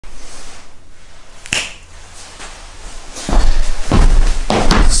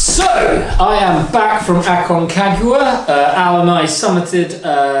So, I am back from Aconcagua. Al and I summited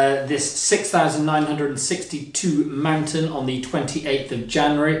this 6,962 mountain on the 28th of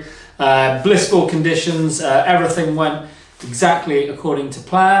January. Blissful conditions, everything went exactly according to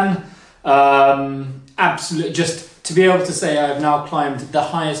plan. Absolutely, just to be able to say I have now climbed the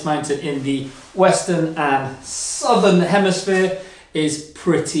highest mountain in the Western and Southern Hemisphere is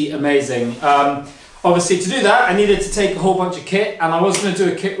pretty amazing. Obviously, to do that, I needed to take a whole bunch of kit, and I was going to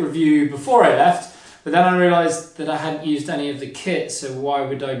do a kit review before I left, but then I realised that I hadn't used any of the kit, so why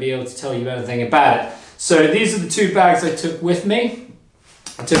would I be able to tell you anything about it? So these are the two bags I took with me.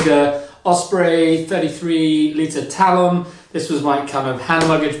 I took a Osprey 33 litre Talon. This was my kind of hand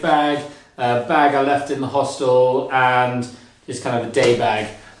luggage bag, a bag I left in the hostel, and just kind of a day bag.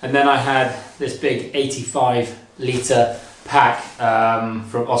 And then I had this big 85 litre pack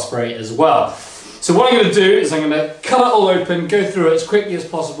from Osprey as well. So what I'm going to do is I'm going to cut it all open, go through it as quickly as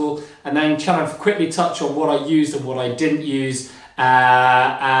possible, and then kind of quickly touch on what I used and what I didn't use,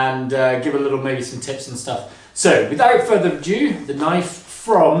 and give a little, maybe some tips and stuff. So without further ado, the knife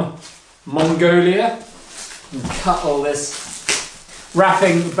from Mongolia, and cut all this.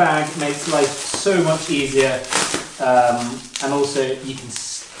 Wrapping the bag makes life so much easier, and also you can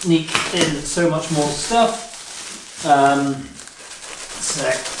sneak in so much more stuff.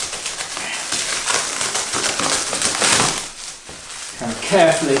 So kind of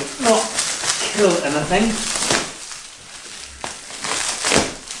carefully not kill anything.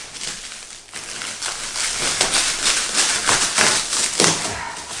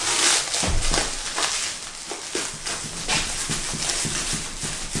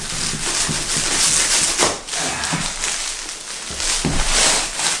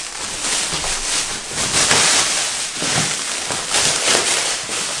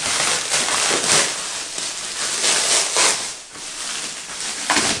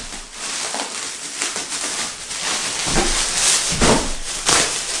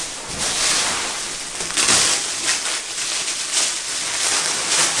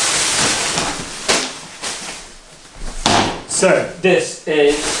 So this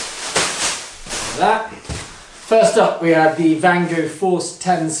is that. First up we had the Van Gogh Force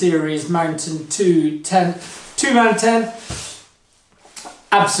 10 series Mountain 2 2-man 10.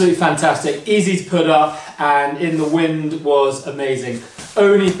 Absolutely fantastic, easy to put up, and in the wind was amazing.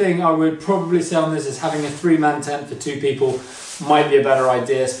 Only thing I would probably say on this is having a 3-man tent for 2 people might be a better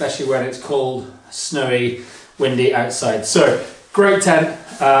idea, especially when it's cold, snowy, windy outside. So great tent,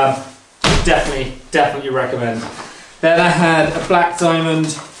 definitely recommend. Then I had a Black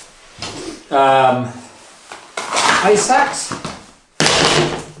Diamond ice axe.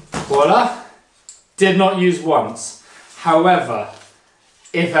 Voila. Did not use once. However,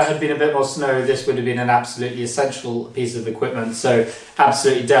 if it had been a bit more snow, this would have been an absolutely essential piece of equipment. So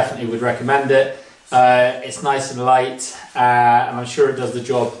absolutely, definitely would recommend it. It's nice and light, and I'm sure it does the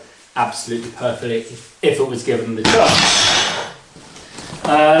job absolutely perfectly if it was given the chance.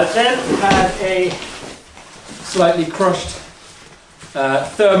 Then we had a slightly crushed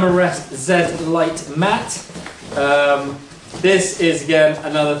Thermarest Z Light Matte. This is again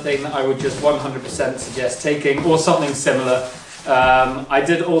another thing that I would just 100% suggest taking, or something similar. I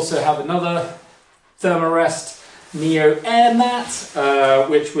did also have another Thermarest Neo Air Matte,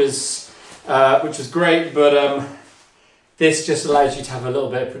 which was great, but this just allows you to have a little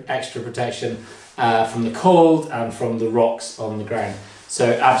bit of extra protection from the cold and from the rocks on the ground. So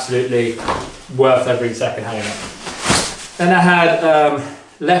absolutely worth every second having it. Then I had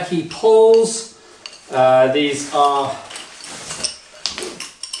Lecky poles. These are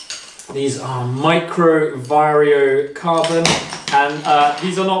micro Vario carbon, and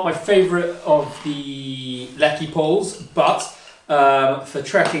these are not my favourite of the Lecky poles, but for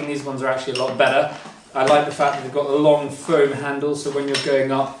trekking these ones are actually a lot better. I like the fact that they've got a long foam handle, so when you're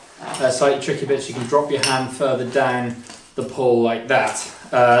going up slightly tricky bits, you can drop your hand further down the pole like that.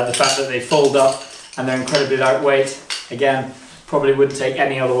 The fact that they fold up and they're incredibly lightweight, again, probably wouldn't take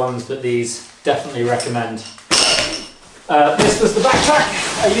any other ones, but these definitely recommend. This was the backpack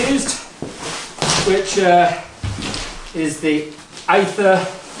I used, which is the Aether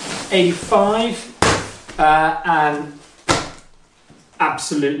 85, and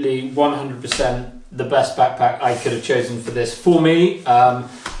absolutely 100% the best backpack I could have chosen for this for me. I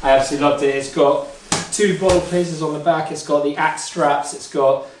absolutely loved it. It's got 2 bottle cases on the back, it's got the axe straps, it's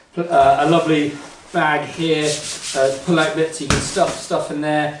got a lovely bag here, pull out bits so you can stuff stuff in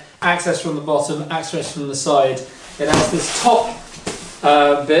there, access from the bottom, access from the side. It has this top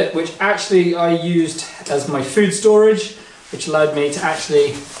bit, which actually I used as my food storage, which allowed me to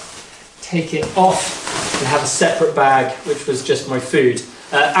actually take it off and have a separate bag, which was just my food.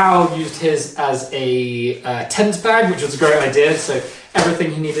 Al used his as a tent bag, which was a great idea. So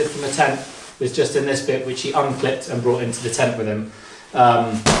everything he needed from the tent was just in this bit, which he unclipped and brought into the tent with him.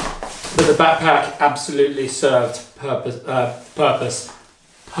 But the backpack absolutely served purpose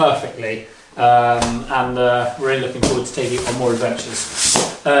perfectly, and really looking forward to taking it on more adventures.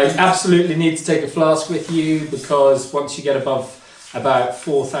 You absolutely need to take a flask with you, because once you get above about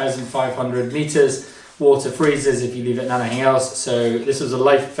 4,500 meters, water freezes if you leave it in anything else. So this was a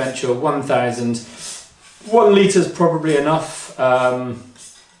life adventure, 1,000. 1 litre is probably enough,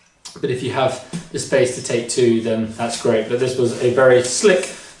 but if you have the space to take 2, then that's great. But this was a very slick,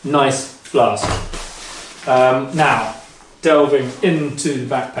 nice flask. Now, delving into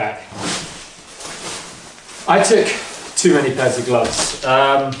the backpack. I took too many pairs of gloves.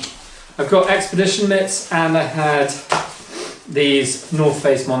 I've got expedition mitts, and I had these North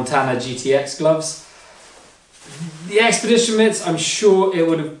Face Montana GTX gloves. The expedition mitts, I'm sure it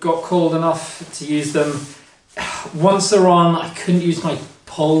would have got cold enough to use them. Once they're on, I couldn't use my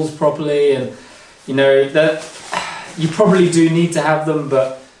poles properly, and you know that you probably do need to have them,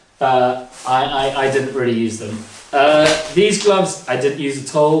 but I didn't really use them. These gloves I didn't use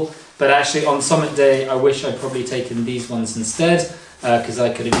at all, but actually on Summit Day I wish I'd probably taken these ones instead, because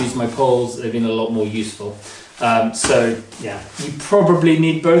I could have used my poles. They've been a lot more useful. So yeah, you probably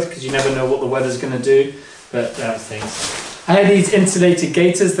need both, because you never know what the weather's going to do, but that's things. I had these insulated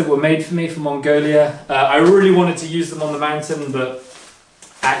gaiters that were made for me from Mongolia. I really wanted to use them on the mountain, but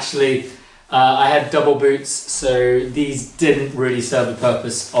actually I had double boots, so these didn't really serve a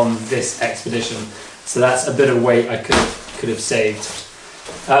purpose on this expedition. So that's a bit of weight I could have saved.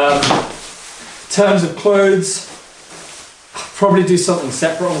 In terms of clothes, I'll probably do something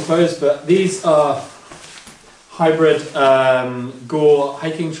separate on clothes, but these are hybrid Gore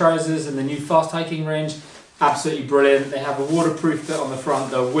hiking trousers in the new fast hiking range. Absolutely brilliant. They have a waterproof bit on the front,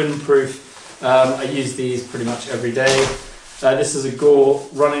 they're windproof. I use these pretty much every day. This is a Gore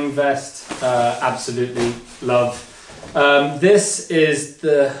running vest, absolutely love. This is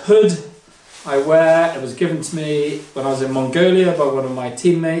the hood I wear. It was given to me when I was in Mongolia by one of my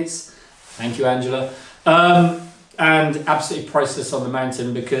teammates. Thank you, Angela. And absolutely priceless on the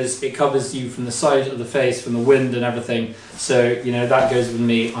mountain, because it covers you from the side of the face, from the wind and everything. So, you know, that goes with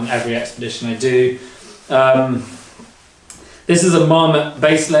me on every expedition I do. This is a Marmot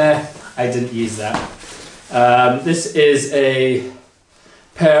base layer. I didn't use that. This is a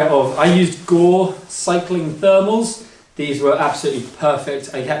pair of, I used Gore cycling thermals. These were absolutely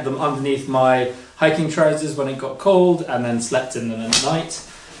perfect. I had them underneath my hiking trousers when it got cold, and then slept in them at night.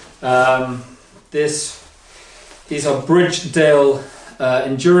 These are Bridgedale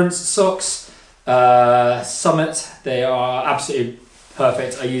endurance socks, Summit. They are absolutely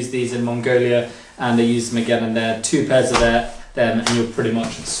perfect. I use these in Mongolia, and I use them again in there. 2 pairs of them, and you're pretty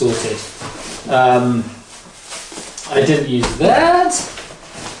much sorted. I didn't use that.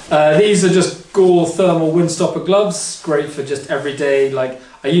 These are just Gore thermal windstopper gloves, great for just everyday. Like,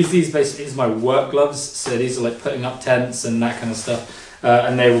 I use these basically as my work gloves, so these are like putting up tents and that kind of stuff,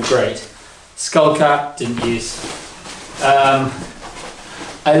 and they were great. Skull cap, didn't use. I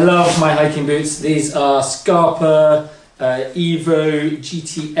love my hiking boots. These are Scarpa Evo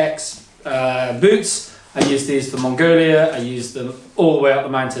GTX boots. I use these for Mongolia. I use them all the way up the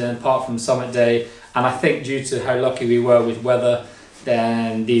mountain, and apart from Summit Day. And I think due to how lucky we were with weather,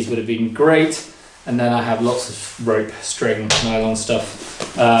 then these would have been great. And then I have lots of rope, string, nylon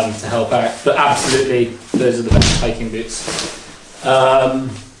stuff to help out. But absolutely, those are the best hiking boots.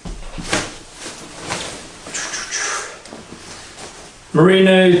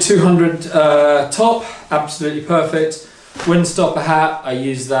 Merino 200 top, absolutely perfect. Windstopper hat, I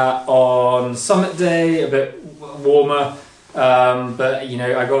use that on Summit Day, a bit warmer. But you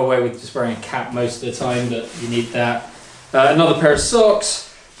know, I got away with just wearing a cap most of the time, but you need that. Another pair of socks.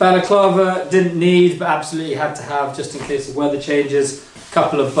 Balaclava, didn't need, but absolutely had to have just in case the weather changes. A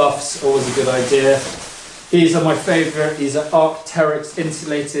couple of buffs, always a good idea. These are my favourite. These are Arc'teryx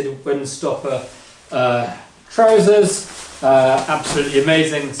insulated windstopper trousers. Absolutely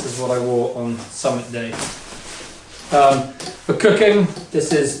amazing. This is what I wore on Summit Day. For cooking,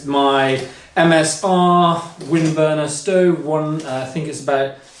 this is my MSR wind burner stove. I think it's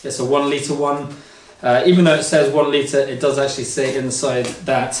a 1 litre one. Even though it says 1 litre, it does actually say inside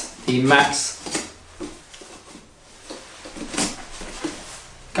that the max,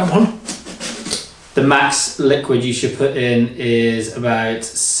 the max liquid you should put in is about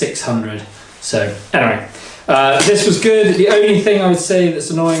 600. So anyway, this was good. The only thing I would say that's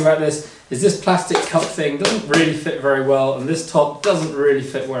annoying about this is this plastic cup thing doesn't really fit very well, and this top doesn't really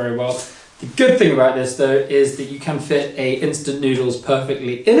fit very well. The good thing about this though is that you can fit a instant noodles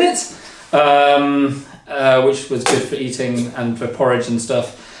perfectly in it, which was good for eating and for porridge and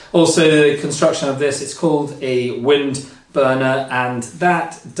stuff. Also, the construction of this, it's called a wind burner, and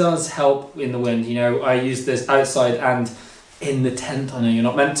that does help in the wind. You know, I use this outside and in the tent. I know you're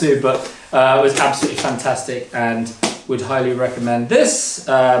not meant to, but it was absolutely fantastic and would highly recommend this.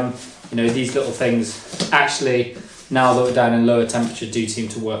 You know, these little things actually, now that we're down in lower temperature, do seem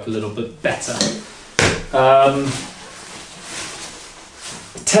to work a little bit better.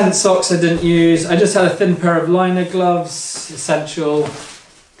 Tent socks I didn't use. I just had a thin pair of liner gloves, essential.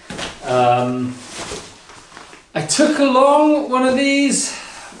 I took along one of these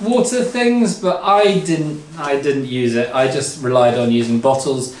water things, but I didn't use it. I just relied on using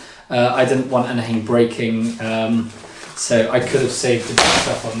bottles. I didn't want anything breaking, so I could have saved a bit of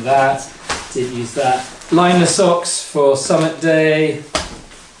stuff on that. Did use that. Liner socks for summit day.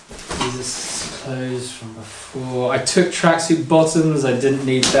 These are clothes from before. I took tracksuit bottoms. I didn't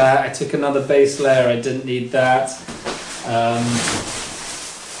need that. I took another base layer. I didn't need that.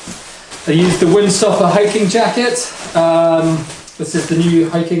 I used the Windstopper hiking jacket. This is the new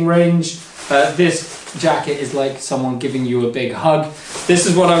hiking range. This jacket is like someone giving you a big hug. This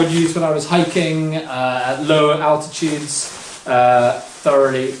is what I would use when I was hiking at lower altitudes.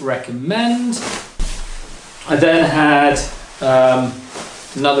 Thoroughly recommend. I then had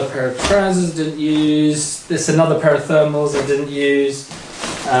another pair of trousers I didn't use. This another pair of thermals I didn't use.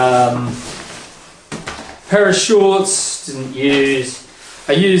 Pair of shorts didn't use.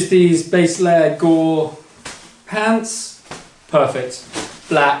 I used these base layer Gore pants. Perfect.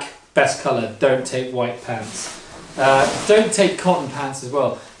 Black, best colour. Don't take white pants. Don't take cotton pants as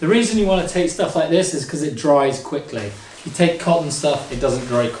well. The reason you want to take stuff like this is because it dries quickly. If you take cotton stuff, it doesn't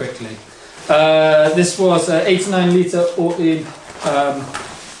dry quickly. This was an 89 litre Ortlieb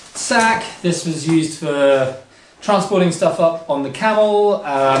sack. This was used for transporting stuff up on the camel,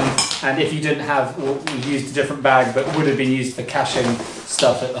 and if you didn't have, or you used a different bag, but would have been used for caching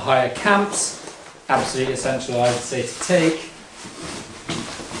stuff at the higher camps. Absolutely essential, I would say, to take.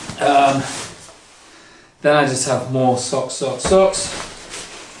 Then I just have more socks.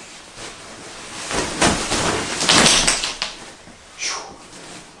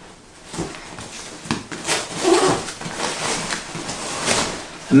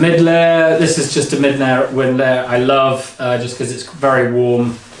 A mid layer, this is just a mid layer wind layer I love, just because it's very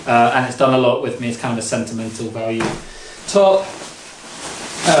warm and it's done a lot with me. It's kind of a sentimental value top.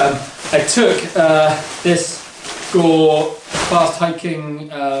 I took this Gore fast hiking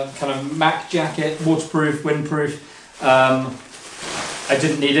kind of Mac jacket, waterproof, windproof. I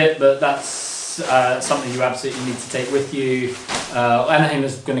didn't need it, but that's something you absolutely need to take with you. Anything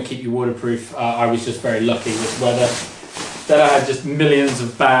that's going to keep you waterproof. I was just very lucky with weather. Then I had just millions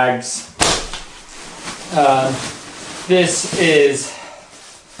of bags. This is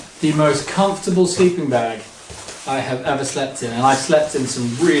the most comfortable sleeping bag I have ever slept in, and I've slept in some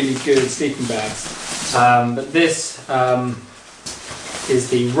really good sleeping bags. But this is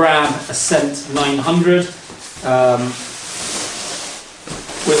the Ram Ascent 900,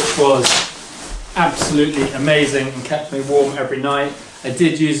 which was absolutely amazing and kept me warm every night. I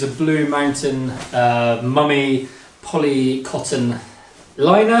did use a Blue Mountain Mummy poly cotton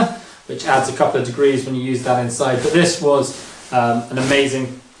liner, which adds a couple of degrees when you use that inside, but this was an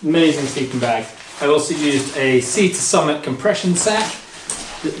amazing sleeping bag. I also used a Sea to Summit compression sack.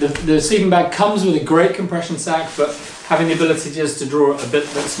 The sleeping bag comes with a great compression sack, but having the ability just to draw it a bit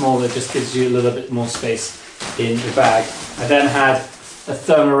smaller just gives you a little bit more space in your bag. I then had a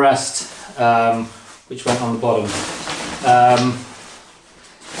Thermarest which went on the bottom.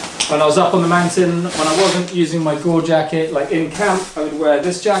 When I was up on the mountain, when I wasn't using my Gore jacket, like in camp, I would wear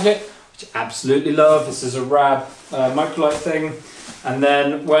this jacket, which I absolutely love. This is a Rab microlight thing. And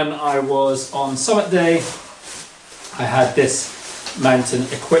then when I was on summit day, I had this mountain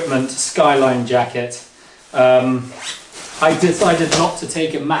equipment Skyline jacket. I decided not to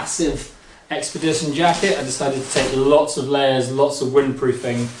take a massive expedition jacket. I decided to take lots of layers, lots of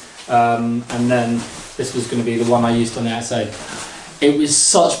windproofing, and then this was going to be the one I used on the outside. It was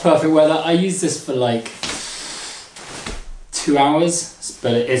such perfect weather. I used this for like 2 hours,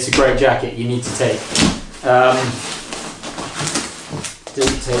 but it's a great jacket you need to take.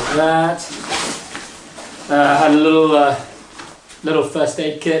 Didn't take that. Had a little first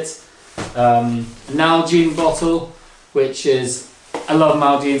aid kit. Nalgene bottle, which is, I love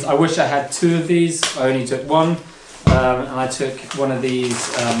Nalgenes. I wish I had 2 of these. I only took 1, and I took one of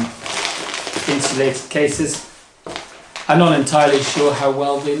these insulated cases. I'm not entirely sure how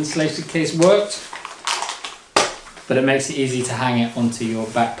well the insulated case worked, but it makes it easy to hang it onto your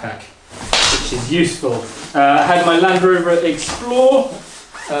backpack. which is useful. I had my Land Rover Explore,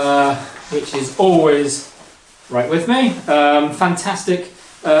 which is always right with me. Fantastic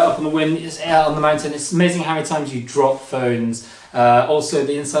up on the wind, it's out on the mountain. It's amazing how many times you drop phones. Also,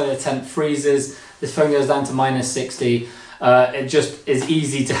 the inside of the tent freezes. This phone goes down to -60. It just is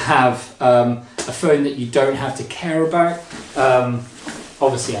easy to have a phone that you don't have to care about.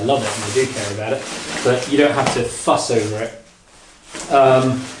 Obviously, I love it and I do care about it, but you don't have to fuss over it.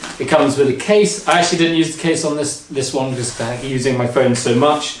 It comes with a case. I actually didn't use the case on this one because I'm using my phone so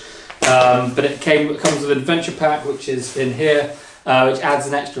much. But it comes with an adventure pack, which is in here, which adds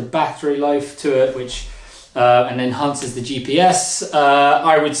an extra battery life to it, which and enhances the GPS.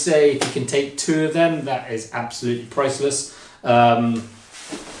 I would say if you can take 2 of them, that is absolutely priceless.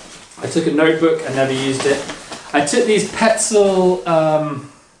 I took a notebook, I never used it. I took these Petzl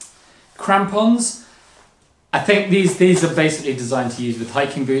crampons. I think these are basically designed to use with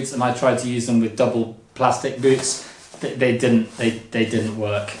hiking boots, and I tried to use them with double plastic boots. They didn't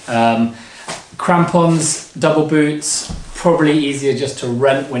work. Crampons, double boots, probably easier just to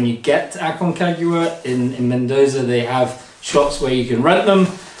rent when you get to Aconcagua. In Mendoza, they have shops where you can rent them.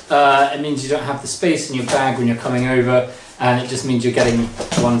 It means you don't have the space in your bag when you're coming over, and it just means you're getting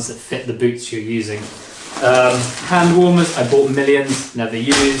ones that fit the boots you're using. Hand warmers, I bought millions, never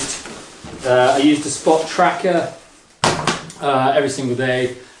used. I used a spot tracker every single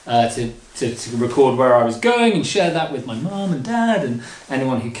day to record where I was going and share that with my mum and dad and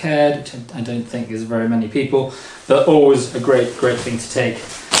anyone who cared, which I don't think there's very many people, but always a great thing to take.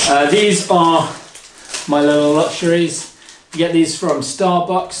 These are my little luxuries. You get these from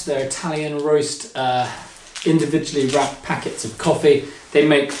Starbucks. They're Italian roast, individually wrapped packets of coffee. They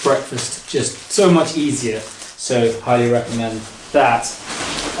make breakfast just so much easier, so highly recommend that.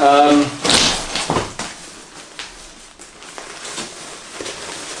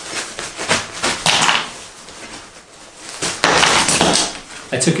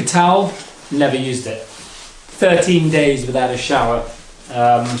 I took a towel, never used it. 13 days without a shower.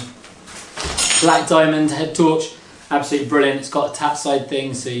 Black diamond head torch, absolutely brilliant. It's got a tap side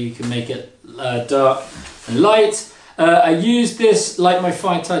thing so you can make it dark and light. I used this like my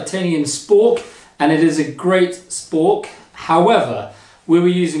Fire Titanium spork, and it is a great spork. However, we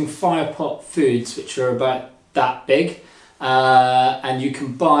were using fire pot foods, which are about that big, and you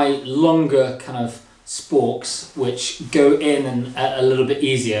can buy longer kind of sporks which go in and a little bit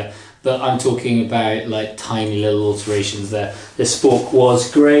easier, but I'm talking about like tiny little alterations there. This spork was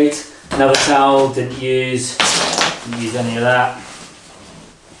great. Another towel, didn't use any of that.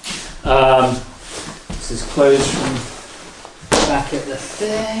 This is clothes from back at the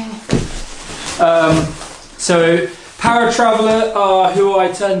thing. So Power Traveller are who I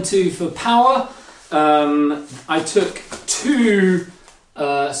turn to for power. I took 2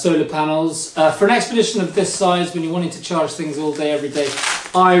 solar panels. For an expedition of this size, when you're wanting to charge things all day, every day,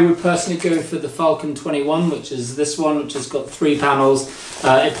 I would personally go for the Falcon 21, which is this one, which has got 3 panels.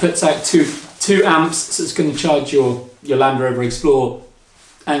 It puts out 2 amps, so it's going to charge your Land Rover Explorer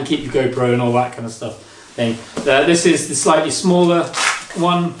and keep your GoPro and all that kind of stuff. This is the slightly smaller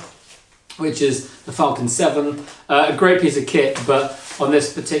one, which is the Falcon 7. A great piece of kit, but on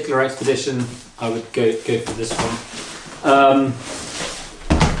this particular expedition, I would go for this one.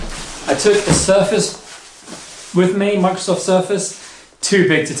 I took a Surface with me, Microsoft Surface, too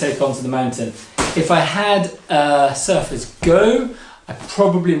big to take onto the mountain. If I had a Surface Go, I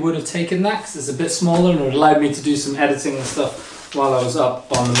probably would have taken that because it's a bit smaller and it would allow me to do some editing and stuff while I was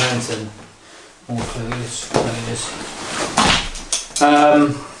up on the mountain. More clothes.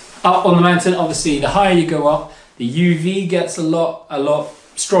 Up on the mountain, obviously, the higher you go up, the UV gets a lot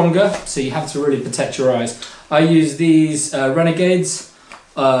stronger, so you have to really protect your eyes. I use these Renegades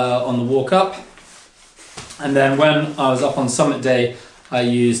on the walk up, and then when I was up on summit day, I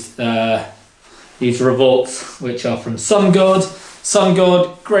used these Revolts, which are from SunGod.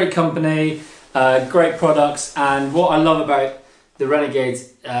 SunGod, great company, great products, and what I love about the Renegades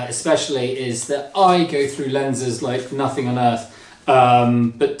especially is that I go through lenses like nothing on earth,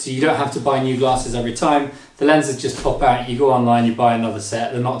 but you don't have to buy new glasses every time. The lenses just pop out, you go online, you buy another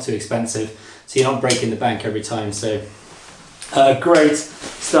set, they're not too expensive, so you're not breaking the bank every time. So great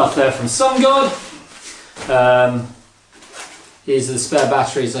stuff there from SunGod. Here's the spare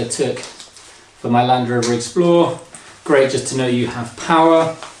batteries I took for my Land Rover Explorer. Great just to know you have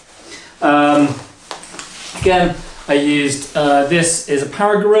power. Again, I used, this is a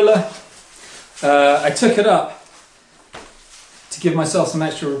Power Gorilla. I took it up to give myself some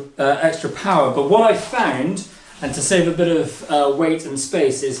extra power, but what I found, and to save a bit of weight and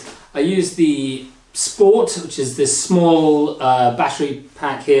space, is I used the Sport, which is this small battery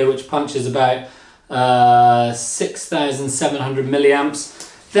pack here, which punches about 6,700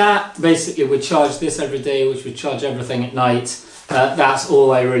 milliamps. That basically would charge this every day, which would charge everything at night. That's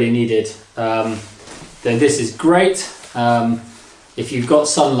all I really needed. Then this is great. If you've got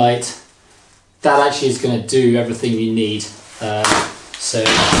sunlight, that actually is going to do everything you need. So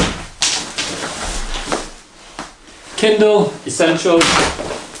Kindle, essential.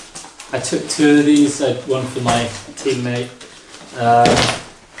 I took 2 of these, one for my teammate.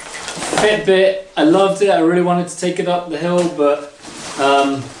 Fitbit, I loved it, I really wanted to take it up the hill, but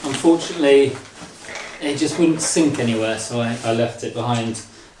unfortunately it just wouldn't sync anywhere, so I left it behind.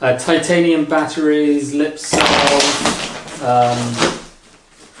 Titanium batteries, lip salve,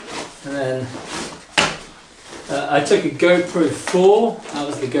 and then I took a GoPro 4, that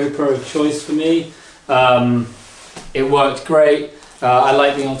was the GoPro of choice for me. It worked great. I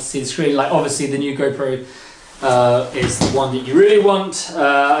like being able to see the screen. Like obviously the new GoPro is the one that you really want.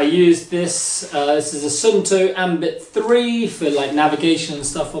 I used this. This is a Sunto Ambit 3 for like navigation and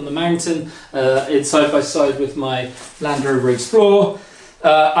stuff on the mountain. It's side by side with my Land Rover Explorer.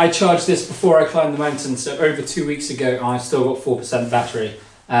 I charged this before I climbed the mountain, so over 2 weeks ago, and I've still got 4% battery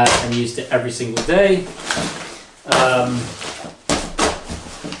and used it every single day.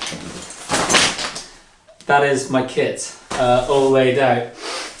 That is my kit. All laid out,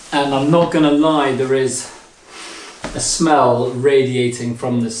 and I'm not gonna lie, there is a smell radiating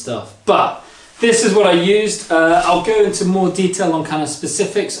from this stuff, but this is what I used. I'll go into more detail on kind of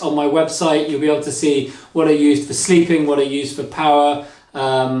specifics on my website. You'll be able to see what I used for sleeping, what I used for power,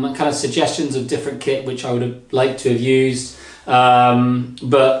 kind of suggestions of different kit which I would have liked to have used,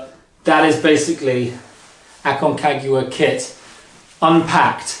 but that is basically Aconcagua kit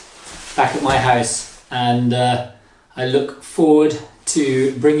unpacked back at my house, and I look forward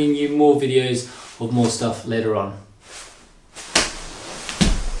to bringing you more videos of more stuff later on.